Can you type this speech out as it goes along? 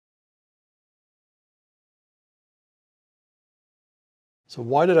So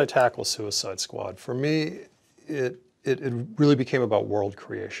why did I tackle Suicide Squad? For me, it really became about world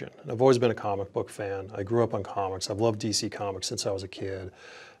creation. And I've always been a comic book fan. I grew up on comics. I've loved DC Comics since I was a kid.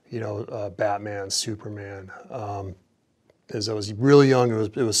 You know, Batman, Superman. As I was really young,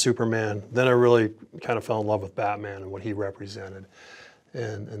 it was Superman. Then I really kind of fell in love with Batman and what he represented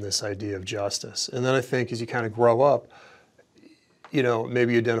and this idea of justice. And then I think as you kind of grow up, you know,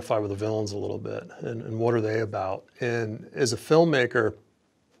 maybe you identify with the villains a little bit and what are they about? And as a filmmaker,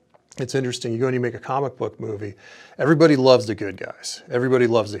 it's interesting, you go and you make a comic book movie, everybody loves the good guys. Everybody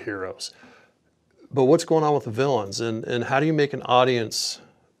loves the heroes. But what's going on with the villains? And how do you make an audience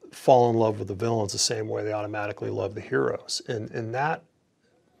fall in love with the villains the same way they automatically love the heroes? And that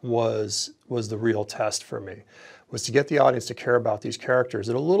was the real test for me, was to get the audience to care about these characters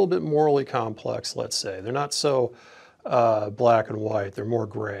that are a little bit morally complex, let's say. They're not so black and white, they're more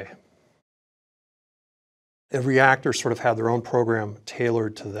gray. Every actor sort of had their own program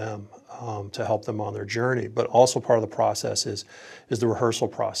tailored to them to help them on their journey, but also part of the process is the rehearsal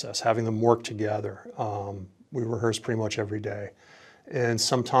process, having them work together. We rehearse pretty much every day. And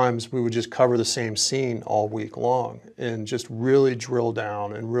sometimes we would just cover the same scene all week long and just really drill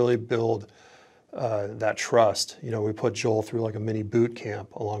down and really build that trust. You know, we put Joel through like a mini boot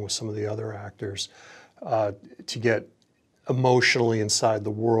camp along with some of the other actors to get emotionally inside the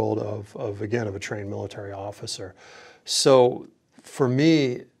world of a trained military officer. So for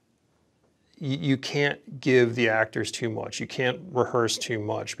me, you can't give the actors too much. You can't rehearse too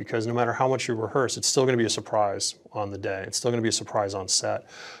much because no matter how much you rehearse, it's still going to be a surprise on the day. It's still going to be a surprise on set.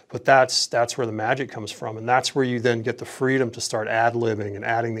 But that's where the magic comes from. And that's where you then get the freedom to start ad-libbing and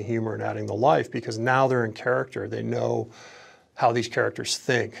adding the humor and adding the life, because now they're in character. They know how these characters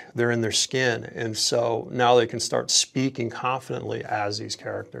think. They're in their skin. And so now they can start speaking confidently as these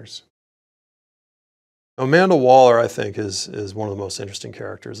characters. Amanda Waller, I think, is one of the most interesting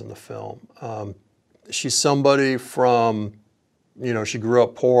characters in the film. She's somebody from, you know, she grew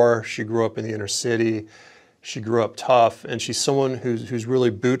up poor, she grew up in the inner city, she grew up tough, and she's someone who's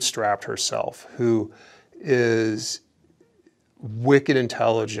really bootstrapped herself, who is wicked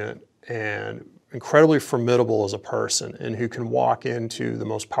intelligent and incredibly formidable as a person, and who can walk into the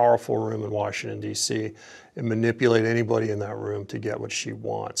most powerful room in Washington, D.C. and manipulate anybody in that room to get what she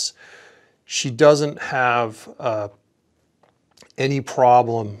wants. She doesn't have any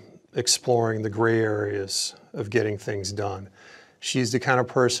problem exploring the gray areas of getting things done. She's the kind of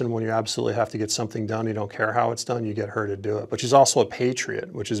person when you absolutely have to get something done, you don't care how it's done, you get her to do it. But she's also a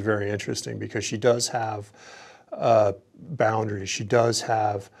patriot, which is very interesting because she does have boundaries. She does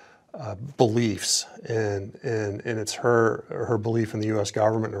have beliefs, and it's her belief in the U.S.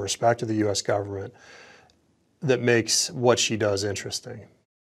 government and respect of the U.S. government that makes what she does interesting.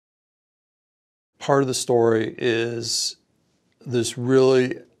 Part of the story is this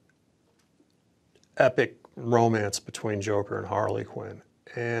really epic romance between Joker and Harley Quinn,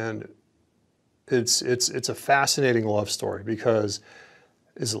 and it's a fascinating love story because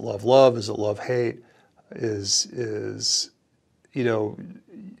is it love? Is it love-hate? Is you know,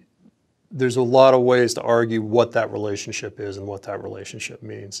 there's a lot of ways to argue what that relationship is and what that relationship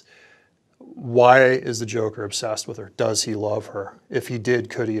means. Why is the Joker obsessed with her? Does he love her? If he did,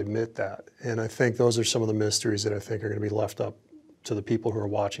 could he admit that? And I think those are some of the mysteries that I think are going to be left up to the people who are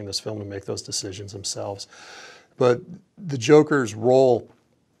watching this film to make those decisions themselves. But the Joker's role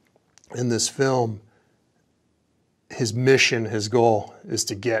in this film, his mission, his goal is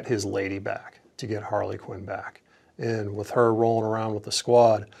to get his lady back, to get Harley Quinn back. And with her rolling around with the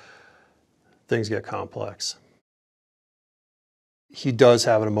squad, things get complex. He does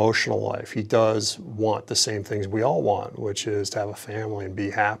have an emotional life. He does want the same things we all want, which is to have a family and be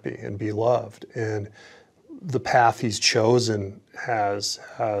happy and be loved. And the path he's chosen has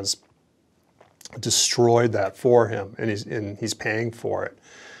destroyed that for him, and he's paying for it.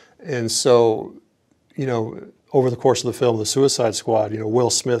 And so, you know, over the course of the film, The Suicide Squad, you know, Will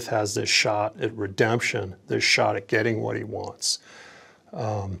Smith has this shot at redemption, this shot at getting what he wants.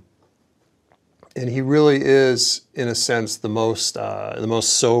 And he really is, in a sense, the most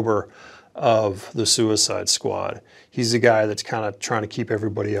sober of the Suicide Squad. He's the guy that's kind of trying to keep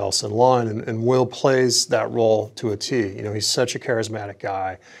everybody else in line, and Will plays that role to a T. You know, he's such a charismatic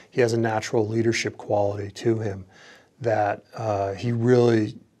guy. He has a natural leadership quality to him that he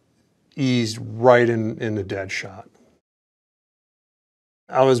really eased right in the dead shot.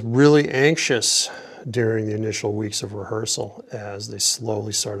 I was really anxious during the initial weeks of rehearsal as they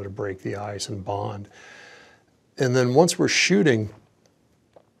slowly started to break the ice and bond. And then once we're shooting,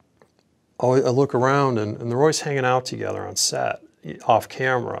 I look around and they're always hanging out together on set. off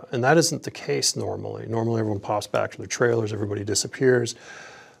camera, and that isn't the case normally. Normally everyone pops back to their trailers, everybody disappears.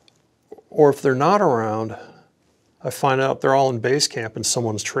 Or if they're not around, I find out they're all in base camp in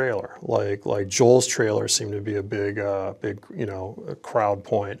someone's trailer. Like Joel's trailer seemed to be a big crowd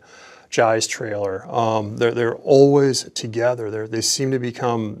point. Jai's trailer. They're always together. They seem to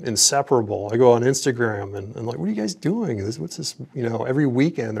become inseparable. I go on Instagram and like, what are you guys doing? What's this? Every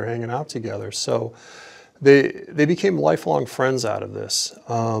weekend they're hanging out together. So they became lifelong friends out of this.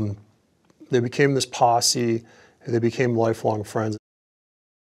 They became this posse. They became lifelong friends.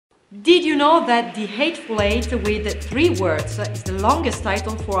 Did you know that The Hateful Eight with 3 words is the longest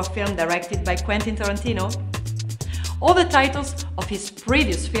title for a film directed by Quentin Tarantino? All the titles of his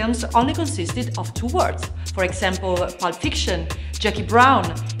previous films only consisted of 2 words. For example, Pulp Fiction, Jackie Brown,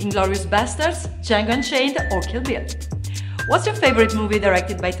 Inglourious Basterds, Django Unchained, or Kill Bill. What's your favorite movie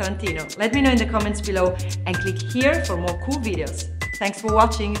directed by Tarantino? Let me know in the comments below and click here for more cool videos. Thanks for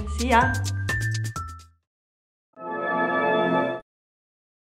watching. See ya!